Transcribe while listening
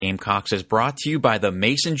Gamecocks is brought to you by the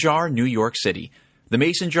Mason Jar, New York City. The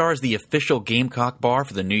Mason Jar is the official Gamecock bar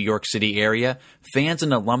for the New York City area. Fans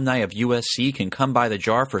and alumni of USC can come by the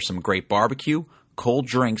jar for some great barbecue, cold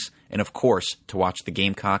drinks, and of course, to watch the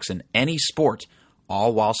Gamecocks in any sport,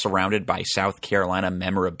 all while surrounded by South Carolina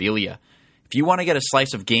memorabilia. If you want to get a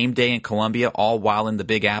slice of game day in Columbia, all while in the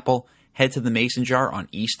Big Apple, head to the Mason Jar on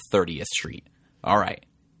East 30th Street. All right,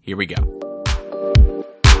 here we go.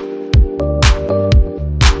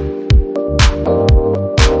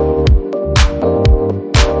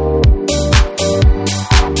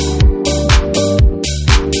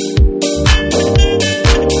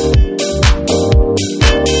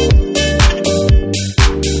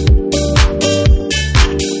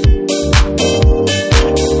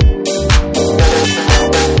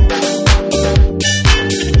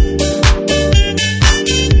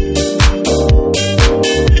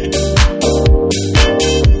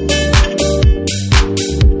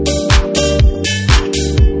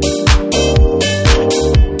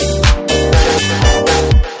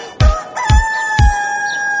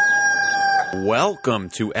 Welcome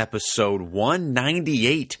to episode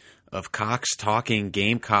 198 of Cox Talking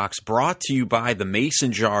Gamecocks, brought to you by the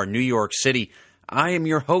Mason Jar, New York City. I am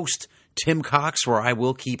your host, Tim Cox, where I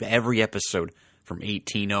will keep every episode from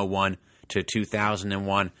 1801 to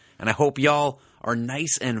 2001. And I hope y'all are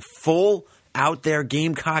nice and full out there,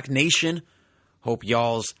 Gamecock Nation. Hope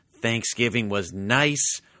y'all's Thanksgiving was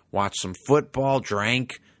nice. Watched some football,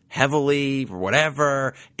 drank heavily,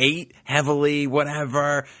 whatever, ate heavily,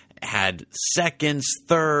 whatever. Had seconds,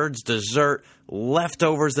 thirds, dessert,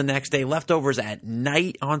 leftovers the next day, leftovers at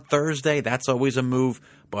night on Thursday. That's always a move.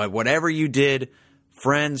 But whatever you did,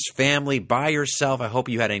 friends, family, by yourself, I hope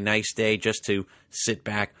you had a nice day just to sit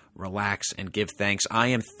back, relax, and give thanks. I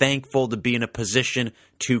am thankful to be in a position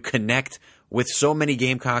to connect with so many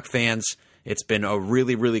Gamecock fans. It's been a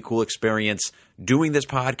really, really cool experience doing this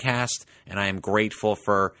podcast, and I am grateful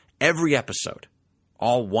for every episode,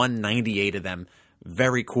 all 198 of them.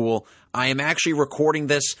 Very cool. I am actually recording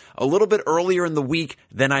this a little bit earlier in the week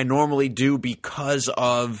than I normally do because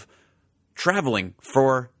of traveling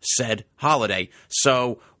for said holiday.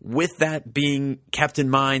 So with that being kept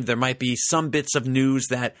in mind, there might be some bits of news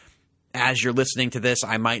that as you're listening to this,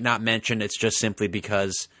 I might not mention. It's just simply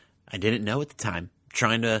because I didn't know at the time.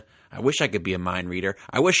 I wish I could be a mind reader.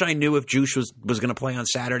 I wish I knew if Juice was going to play on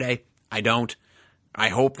Saturday. I don't. I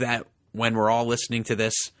hope that when we're all listening to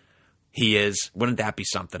this, he is. Wouldn't that be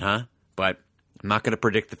something, huh? But I'm not going to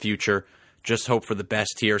predict the future. Just hope for the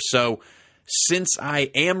best here. So since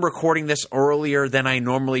I am recording this earlier than I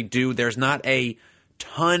normally do, there's not a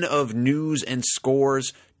ton of news and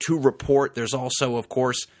scores to report. There's also, of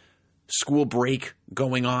course, school break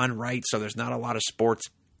going on, right? So there's not a lot of sports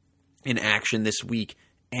in action this week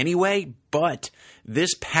anyway. But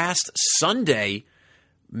this past Sunday,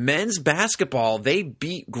 men's basketball, they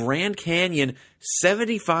beat Grand Canyon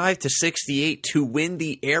 75-68 to win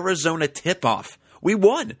the Arizona tip-off. We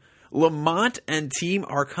won. Lamont and team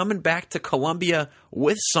are coming back to Columbia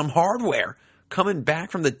with some hardware. Coming back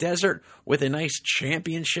from the desert with a nice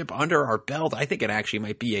championship under our belt. I think it actually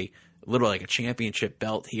might be a little like a championship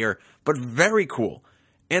belt here, but very cool.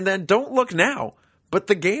 And then don't look now, but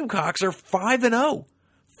the Gamecocks are 5-0.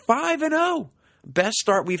 5-0. Best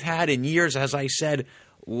start we've had in years, as I said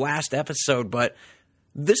last episode, but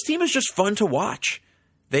this team is just fun to watch.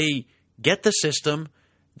 They get the system,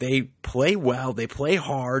 they play well, they play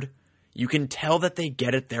hard. You can tell that they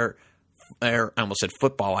get it. Their I almost said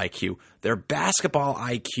football IQ. Their basketball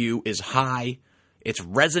IQ is high. It's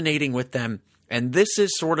resonating with them, and this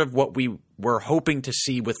is sort of what we were hoping to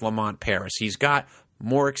see with Lamont Paris. He's got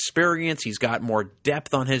more experience, he's got more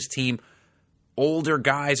depth on his team. Older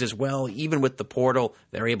guys as well, even with the portal,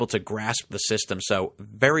 they're able to grasp the system. So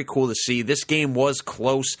very cool to see. This game was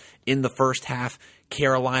close in the first half.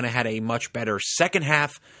 Carolina had a much better second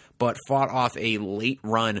half, but fought off a late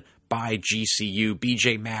run by GCU.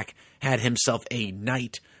 BJ Mack had himself a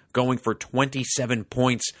night, going for 27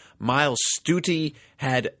 points. Miles Stute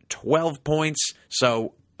had 12 points.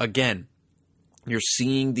 So again, you're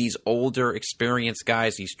seeing these older, experienced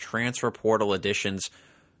guys, these transfer portal additions,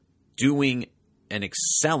 doing and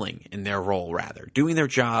excelling in their role, doing their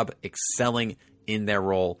job, excelling in their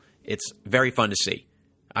role. It's very fun to see.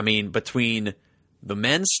 I mean, between the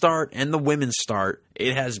men's start and the women's start,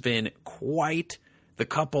 it has been quite the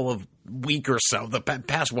couple of week or so, the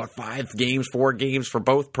past, 4 games for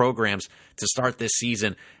both programs to start this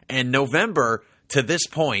season. And November, to this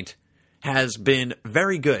point, has been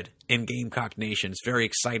very good in Gamecock Nation. It's very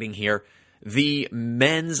exciting here. The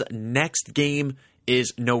men's next game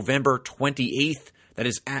is November 28th. that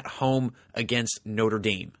is at home against Notre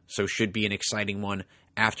Dame. So should be an exciting one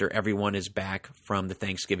after everyone is back from the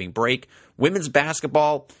Thanksgiving break. Women's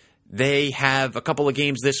basketball, they have a couple of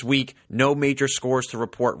games this week. No major scores to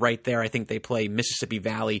report right there. I think they play Mississippi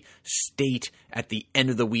Valley State at the end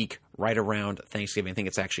of the week, right around Thanksgiving. I think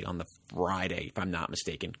it's actually on the Friday, if I'm not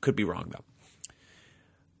mistaken. Could be wrong, though.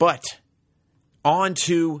 But on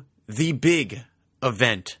to the big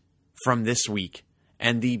event from this week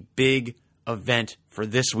and the big event for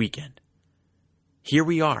this weekend. Here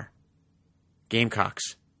we are.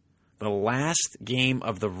 Gamecocks. The last game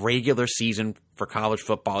of the regular season for college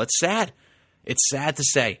football. It's sad. It's sad to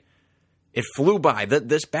say. It flew by.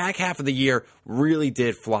 This back half of the year really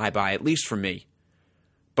did fly by, at least for me.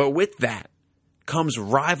 But with that comes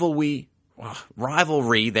rivalry,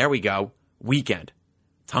 there we go, weekend.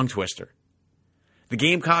 Tongue twister. The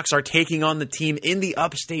Gamecocks are taking on the team in the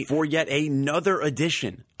upstate for yet another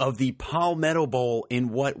edition of the Palmetto Bowl in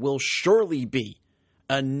what will surely be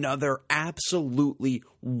another absolutely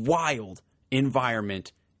wild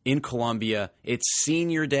environment in Columbia. It's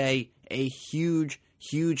senior day. A huge,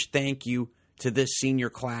 huge thank you to this senior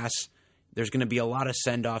class. There's going to be a lot of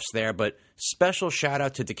send-offs there, but special shout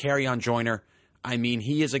out to Decarrion Joyner. I mean,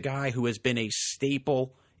 he is a guy who has been a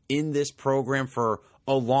staple in this program for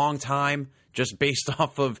a long time, just based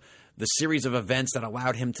off of the series of events that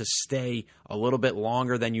allowed him to stay a little bit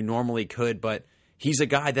longer than you normally could. But he's a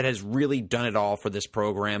guy that has really done it all for this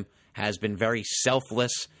program, has been very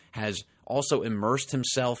selfless, has also immersed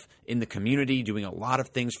himself in the community, doing a lot of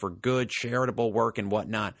things for good, charitable work and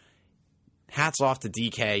whatnot. Hats off to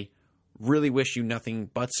DK. Really wish you nothing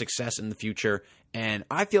but success in the future. And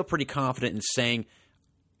I feel pretty confident in saying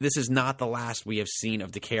this is not the last we have seen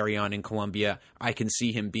of Decarrion in Columbia. I can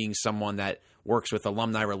see him being someone that works with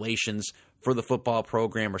alumni relations for the football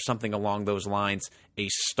program or something along those lines. A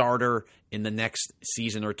starter in the next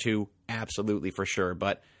season or two, absolutely for sure.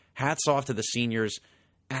 But hats off to the seniors.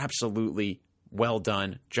 Absolutely well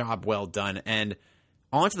done. Job well done. And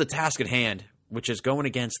on to the task at hand, which is going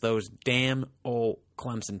against those damn old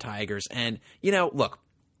Clemson Tigers. And, look,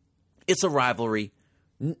 it's a rivalry.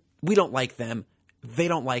 We don't like them. They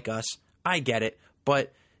don't like us. I get it.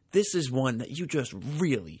 But this is one that you just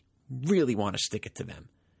really, really want to stick it to them.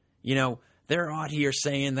 They're out here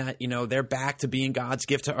saying that, they're back to being God's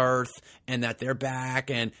gift to earth and that they're back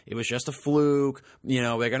and it was just a fluke.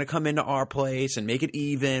 They're going to come into our place and make it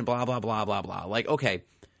even, blah, blah, blah, blah, blah. Like, okay,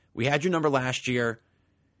 we had your number last year.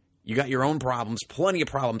 You got your own problems, plenty of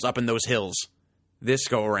problems up in those hills this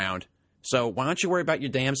go around. So why don't you worry about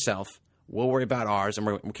your damn self? We'll worry about ours, and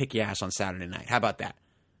we'll kick your ass on Saturday night. How about that?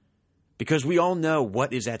 Because we all know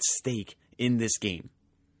what is at stake in this game.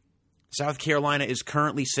 South Carolina is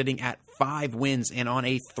currently sitting at 5 wins and on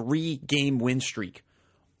a 3-game win streak.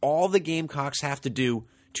 All the Gamecocks have to do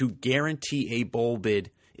to guarantee a bowl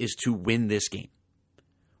bid is to win this game.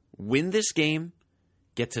 Win this game,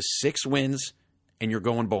 get to 6 wins, and you're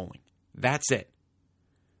going bowling. That's it.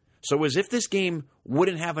 So as if this game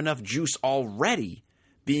wouldn't have enough juice already,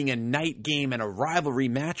 being a night game and a rivalry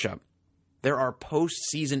matchup, there are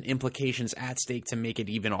postseason implications at stake to make it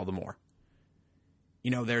even all the more.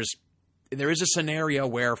 There is a scenario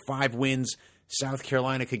where 5 wins, South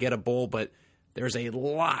Carolina could get a bowl, but there's a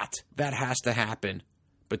lot that has to happen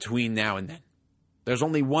between now and then. There's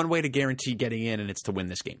only one way to guarantee getting in, and it's to win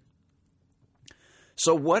this game.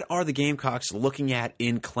 So what are the Gamecocks looking at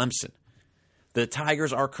in Clemson? The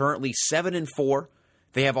Tigers are currently 7-4.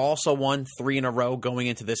 They have also won 3 in a row going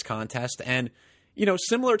into this contest. And,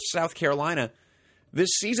 similar to South Carolina, this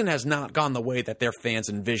season has not gone the way that their fans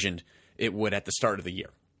envisioned it would at the start of the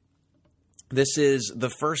year. This is the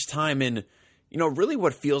first time in, really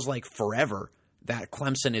what feels like forever that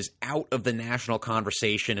Clemson is out of the national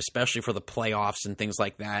conversation, especially for the playoffs and things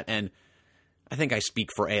like that. And I think I speak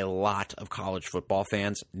for a lot of college football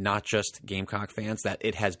fans, not just Gamecock fans, that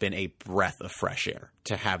it has been a breath of fresh air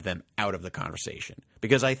to have them out of the conversation.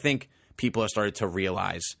 Because I think people have started to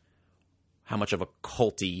realize how much of a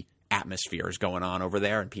culty atmosphere is going on over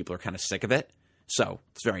there, and people are kind of sick of it. So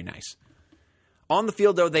it's very nice. On the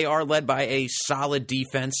field, though, they are led by a solid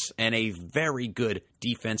defense and a very good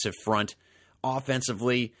defensive front.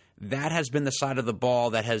 Offensively, that has been the side of the ball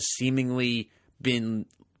that has seemingly been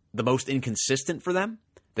the most inconsistent for them.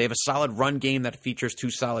 They have a solid run game that features 2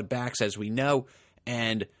 solid backs, as we know,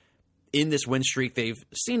 and in this win streak, they've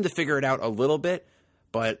seemed to figure it out a little bit,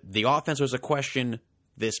 but the offense was a question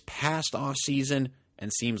this past offseason,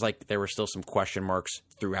 and seems like there were still some question marks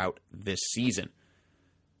throughout this season.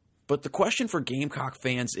 But the question for Gamecock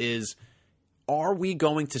fans is, are we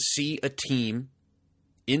going to see a team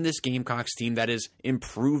in this Gamecocks team that is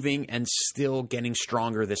improving and still getting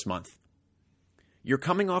stronger this month. You're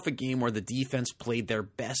coming off a game where the defense played their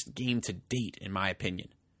best game to date, in my opinion.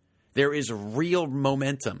 There is real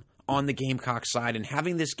momentum on the Gamecocks side, and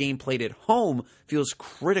having this game played at home feels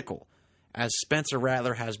critical, as Spencer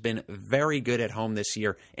Rattler has been very good at home this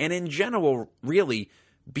year, and in general, really,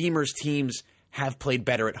 Beamer's teams have played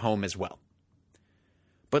better at home as well.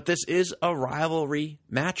 But this is a rivalry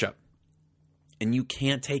matchup, and you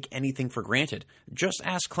can't take anything for granted. Just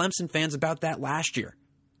ask Clemson fans about that last year,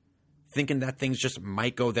 thinking that things just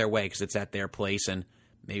might go their way because it's at their place and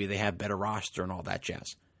maybe they have better roster and all that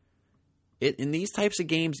jazz. In these types of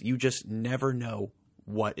games, you just never know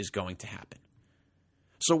what is going to happen.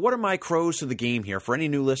 So what are my crows to the game here? For any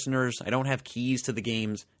new listeners, I don't have keys to the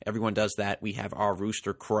games. Everyone does that. We have our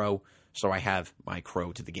rooster crow, so I have my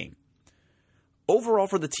crow to the game. Overall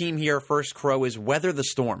for the team here, first crow is weather the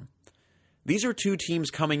storm. These are two teams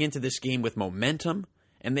coming into this game with momentum,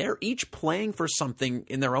 and they're each playing for something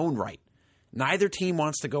in their own right. Neither team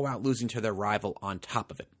wants to go out losing to their rival on top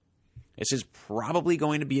of it. This is probably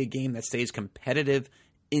going to be a game that stays competitive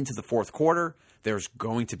into the fourth quarter. There's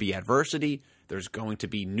going to be adversity. There's going to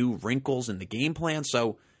be new wrinkles in the game plan.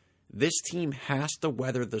 So this team has to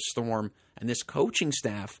weather the storm, and this coaching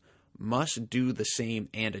staff must do the same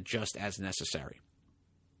and adjust as necessary.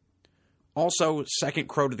 Also, second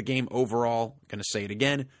crow to the game overall, going to say it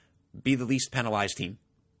again, be the least penalized team.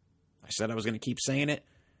 I said I was going to keep saying it.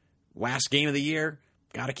 Last game of the year,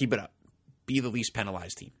 got to keep it up. Be the least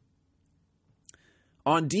penalized team.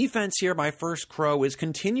 On defense here, my first crow is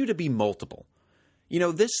continue to be multiple. You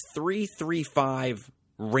know, this 3-3-5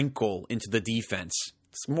 wrinkle into the defense,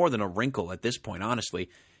 it's more than a wrinkle at this point, honestly.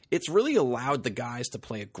 It's really allowed the guys to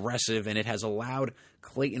play aggressive, and it has allowed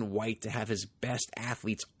Clayton White to have his best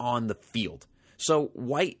athletes on the field. So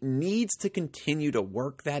White needs to continue to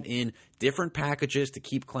work that in different packages to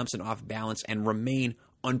keep Clemson off balance and remain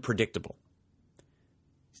unpredictable.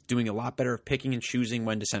 He's doing a lot better of picking and choosing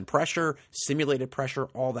when to send pressure, simulated pressure,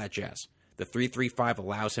 all that jazz. The 3-3-5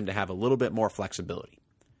 allows him to have a little bit more flexibility.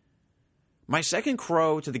 My second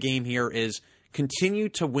crow to the game here is continue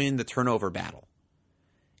to win the turnover battle.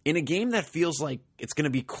 In a game that feels like it's going to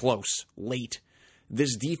be close, late,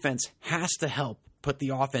 this defense has to help put the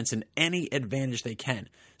offense in any advantage they can.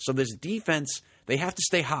 So this defense, they have to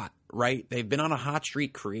stay hot, right? They've been on a hot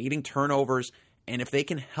streak creating turnovers, and if they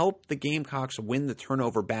can help the Gamecocks win the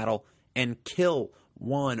turnover battle and kill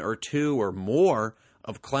one or two or more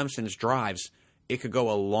of Clemson's drives, it could go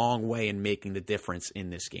a long way in making the difference in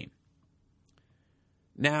this game.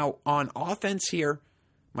 Now, on offense here,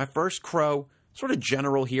 my first crow, sort of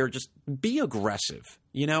general here, just be aggressive.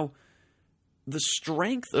 You know, the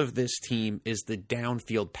strength of this team is the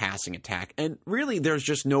downfield passing attack, and really there's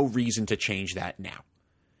just no reason to change that now.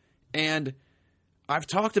 And I've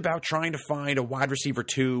talked about trying to find a wide receiver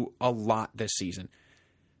 2 a lot this season.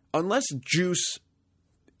 Unless Juice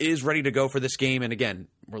is ready to go for this game, and again,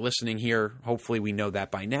 we're listening here, hopefully we know that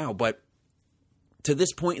by now, but to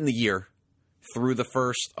this point in the year, through the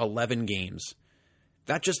first 11 games,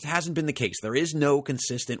 that just hasn't been the case. There is no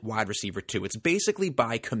consistent wide receiver 2. It's basically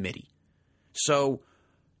by committee. So,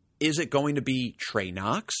 is it going to be Trey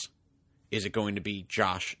Knox? Is it going to be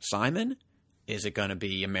Josh Simon? Is it going to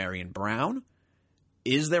be Amarian Brown?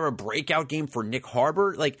 Is there a breakout game for Nick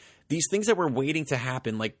Harbor? Like, these things that we're waiting to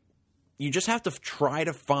happen, like, you just have to try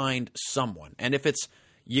to find someone. And if it's,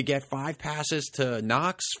 you get 5 passes to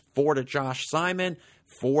Knox, 4 to Josh Simon,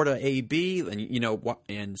 4 to AB, and, you know,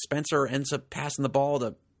 and Spencer ends up passing the ball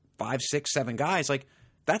to 5, 6, 7 guys, like,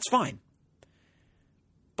 that's fine.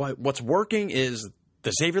 But what's working is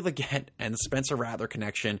the Xavier Legette and Spencer Rattler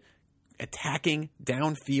connection, attacking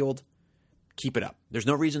downfield, keep it up. There's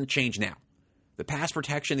no reason to change now. The pass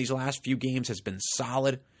protection these last few games has been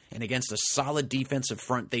solid, and against a solid defensive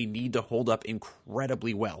front, they need to hold up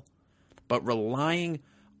incredibly well. But relying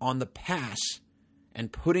on the pass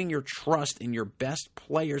and putting your trust in your best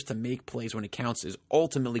players to make plays when it counts is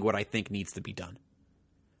ultimately what I think needs to be done.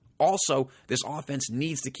 Also, this offense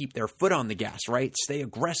needs to keep their foot on the gas, right? Stay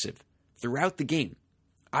aggressive throughout the game.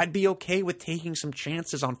 I'd be okay with taking some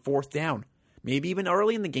chances on 4th down, maybe even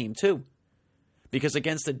early in the game too. Because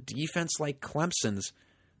against a defense like Clemson's,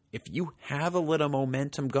 if you have a little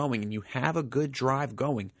momentum going and you have a good drive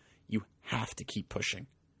going, you have to keep pushing.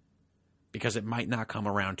 Because it might not come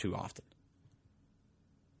around too often.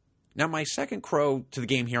 Now, my second crow to the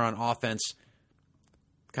game here on offense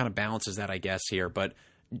kind of balances that, I guess, here, but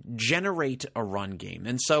generate a run game.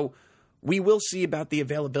 And so we will see about the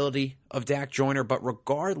availability of Dak Joyner, but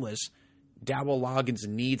regardless, Dowell Loggins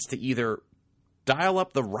needs to either dial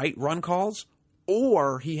up the right run calls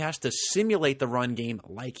or he has to simulate the run game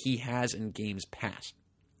like he has in games past.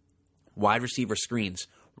 Wide receiver screens,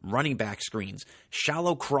 running back screens,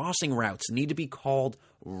 shallow crossing routes need to be called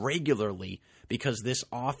regularly because this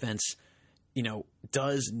offense,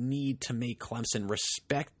 does need to make Clemson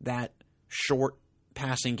respect that short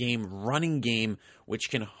passing game, running game, which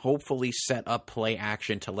can hopefully set up play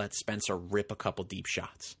action to let Spencer rip a couple deep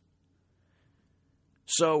shots.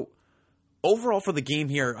 So, overall for the game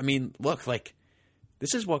here, look,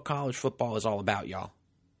 this is what college football is all about, y'all.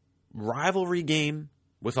 Rivalry game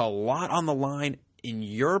with a lot on the line in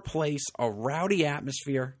your place, a rowdy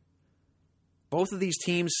atmosphere. Both of these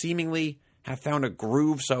teams seemingly have found a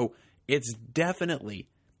groove, so it's definitely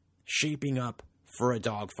shaping up for a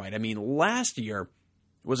dogfight. Last year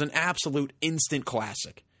was an absolute instant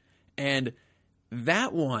classic, and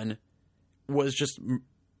that one was just,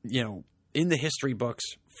 in the history books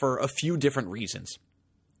for a few different reasons.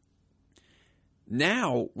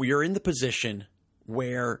 Now we are in the position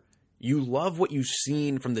where you love what you've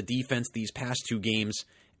seen from the defense these past two games,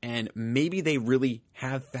 and maybe they really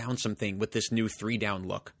have found something with this new 3-down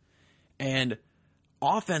look. And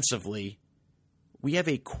offensively, we have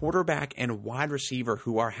a quarterback and wide receiver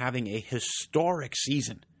who are having a historic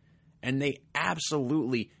season, and they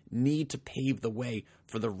absolutely need to pave the way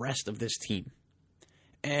for the rest of this team.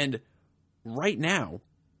 And right now,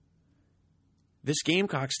 this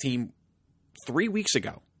Gamecocks team, 3 weeks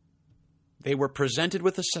ago, they were presented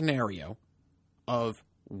with a scenario of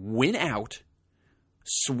win out,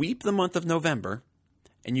 sweep the month of November,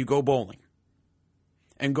 and you go bowling.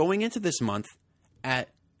 And going into this month at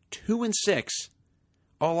 2-6,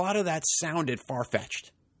 a lot of that sounded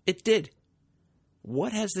far-fetched. It did.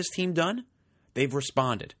 What has this team done? They've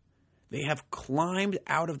responded. They have climbed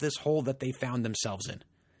out of this hole that they found themselves in.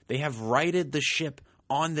 They have righted the ship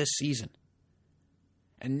on this season.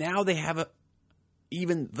 And now they have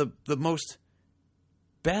even the most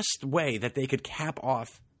best way that they could cap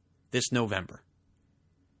off this November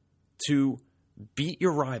to beat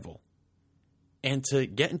your rival and to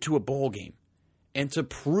get into a bowl game and to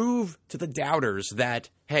prove to the doubters that,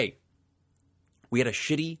 hey, we had a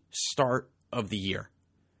shitty start of the year.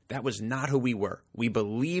 That was not who we were. We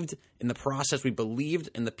believed in the process. We believed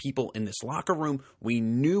in the people in this locker room. We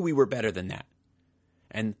knew we were better than that.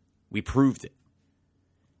 And we proved it.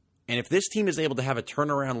 And if this team is able to have a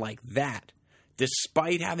turnaround like that,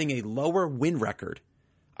 despite having a lower win record,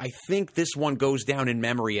 I think this one goes down in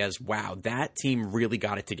memory as, wow, that team really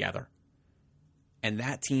got it together. And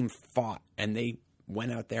that team fought, and they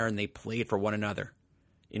went out there and they played for one another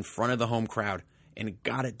in front of the home crowd and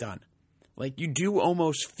got it done. You do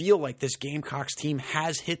almost feel like this Gamecocks team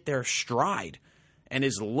has hit their stride and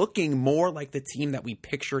is looking more like the team that we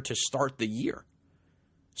picture to start the year.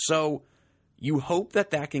 So you hope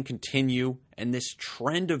that can continue and this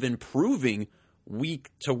trend of improving week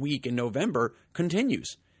to week in November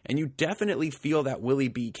continues. And you definitely feel that Willie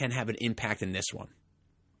B can have an impact in this one.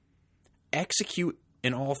 Execute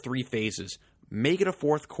in all three phases. Make it a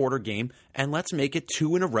fourth quarter game, and let's make it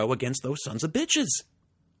 2 in a row against those sons of bitches.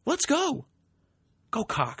 Let's go. Go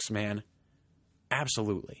Cox, man.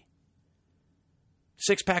 Absolutely.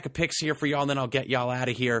 6-pack of picks here for y'all, and then I'll get y'all out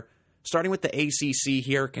of here. Starting with the ACC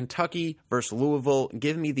here, Kentucky versus Louisville.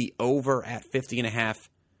 Give me the over at 50.5.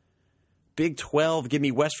 Big 12, give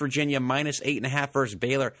me West Virginia minus 8.5 versus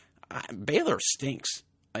Baylor. Baylor stinks.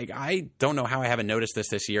 I don't know how I haven't noticed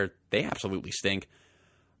this year. They absolutely stink.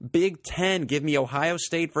 Big 10, give me Ohio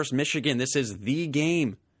State versus Michigan. This is the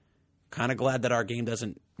game. Kind of glad that our game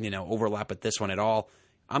doesn't, overlap with this one at all.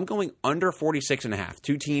 I'm going under 46.5.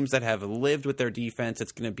 Two teams that have lived with their defense.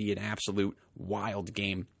 It's going to be an absolute wild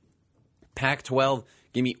game. Pac-12,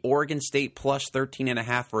 give me Oregon State plus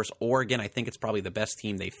 13.5 versus Oregon. I think it's probably the best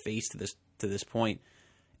team they've faced to this point.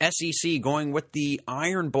 SEC, going with the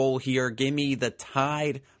Iron Bowl here. Give me the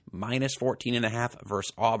Tide minus 14.5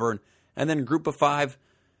 versus Auburn. And then Group of 5,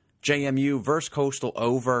 JMU versus Coastal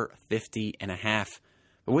over 50.5.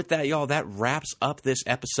 But with that, y'all, that wraps up this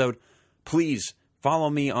episode. Please follow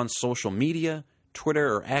me on social media.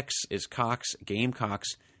 Twitter or X is Cox Gamecocks.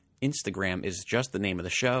 Instagram is just the name of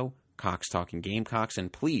the show, Cox Talking Gamecocks.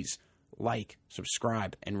 And please like,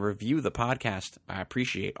 subscribe, and review the podcast. I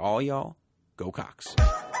appreciate all y'all. Go Cox.